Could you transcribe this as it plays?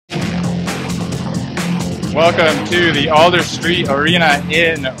Welcome to the Alder Street Arena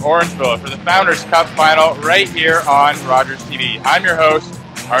in Orangeville for the Founders Cup final right here on Rogers TV. I'm your host,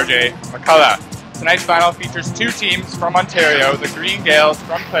 RJ McCullough. Tonight's final features two teams from Ontario, the Green Gaels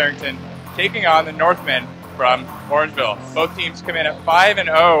from Clarington, taking on the Northmen from Orangeville. Both teams come in at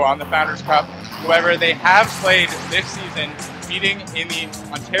 5-0 on the Founders Cup. However, they have played this season, meeting in the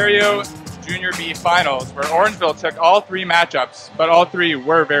Ontario Junior B Finals, where Orangeville took all three matchups, but all three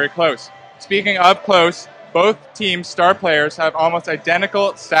were very close. Speaking of close, both teams' star players have almost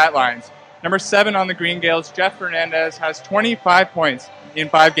identical stat lines. Number 7 on the Green Gaels, Jeff Fernandez, has 25 points in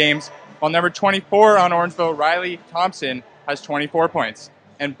 5 games, while number 24 on Orangeville, Riley Thompson, has 24 points.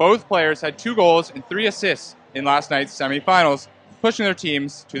 And both players had 2 goals and 3 assists in last night's semifinals, pushing their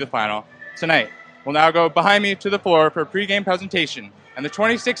teams to the final tonight. We'll now go behind me to the floor for a pregame presentation and the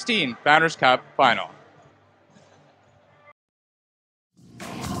 2016 Founders Cup final.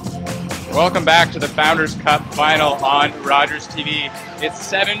 Welcome back to the Founders Cup final on Rogers TV.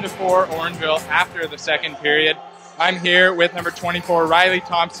 It's 7-4 Orangeville after the second period. I'm here with number 24, Riley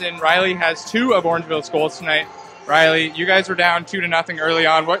Thompson. Riley has 2 of Orangeville's goals tonight. Riley, you guys were down 2-0 early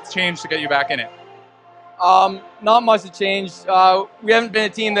on. What changed to get you back in it? Not much has changed. We haven't been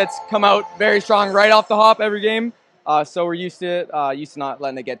a team that's come out very strong right off the hop every game, so we're used to it, used to not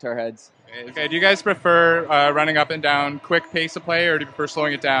letting it get to our heads. Okay. Do you guys prefer running up and down, quick pace of play, or do you prefer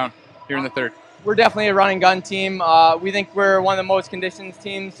slowing it down here in the third? We're definitely a run and gun team. We think we're one of the most conditioned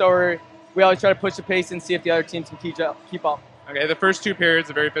teams, so we always try to push the pace and see if the other teams can keep up. Okay, the first 2 periods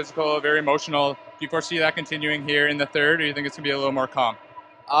are very physical, very emotional. Do you foresee that continuing here in the third, or do you think it's going to be a little more calm?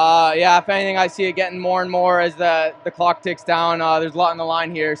 Yeah, if anything, I see it getting more and more as the clock ticks down. There's a lot on the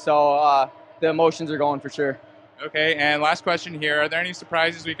line here, so the emotions are going for sure. Okay, and last question here. Are there any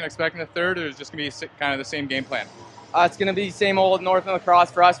surprises we can expect in the third, or is it just going to be kind of the same game plan? It's going to be the same old Northern lacrosse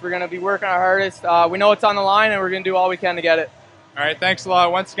for us. We're going to be working our hardest. We know it's on the line, and we're going to do all we can to get it. All right, thanks a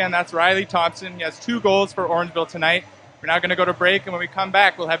lot. Once again, that's Riley Thompson. He has 2 goals for Orangeville tonight. We're now going to go to break, and when we come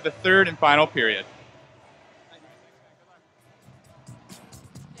back, we'll have the third and final period.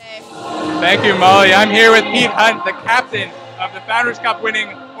 Thank you, Molly. I'm here with Pete Hunt, the captain of the Founders Cup winning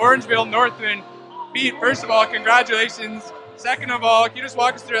Orangeville Northmen. Pete, first of all, congratulations. Second of all, can you just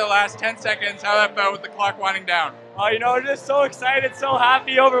walk us through the last 10 seconds, how that felt with the clock winding down? We're just so excited, so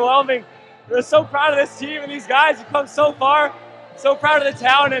happy, overwhelming. We're so proud of this team and these guys who come so far. So proud of the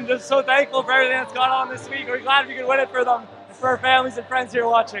town and just so thankful for everything that's gone on this week. We're glad we could win it for them and for our families and friends here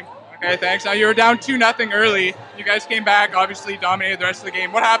watching. Okay, thanks. Now you were down 2-0 early. You guys came back, obviously dominated the rest of the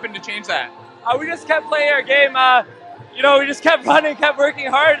game. What happened to change that? We just kept playing our game. We just kept running, kept working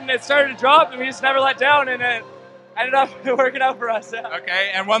hard, and it started to drop, and we just never let down, and it ended up working out for us. Yeah.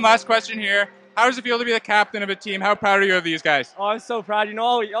 Okay, and one last question here. How does it feel to be the captain of a team? How proud are you of these guys? I'm so proud.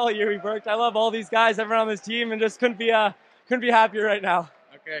 All year we worked. I love all these guys, everyone on this team, and just couldn't be happier right now.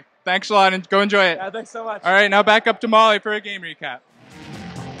 Okay, thanks a lot, and go enjoy it. Yeah, thanks so much. All right, now back up to Molly for a game recap.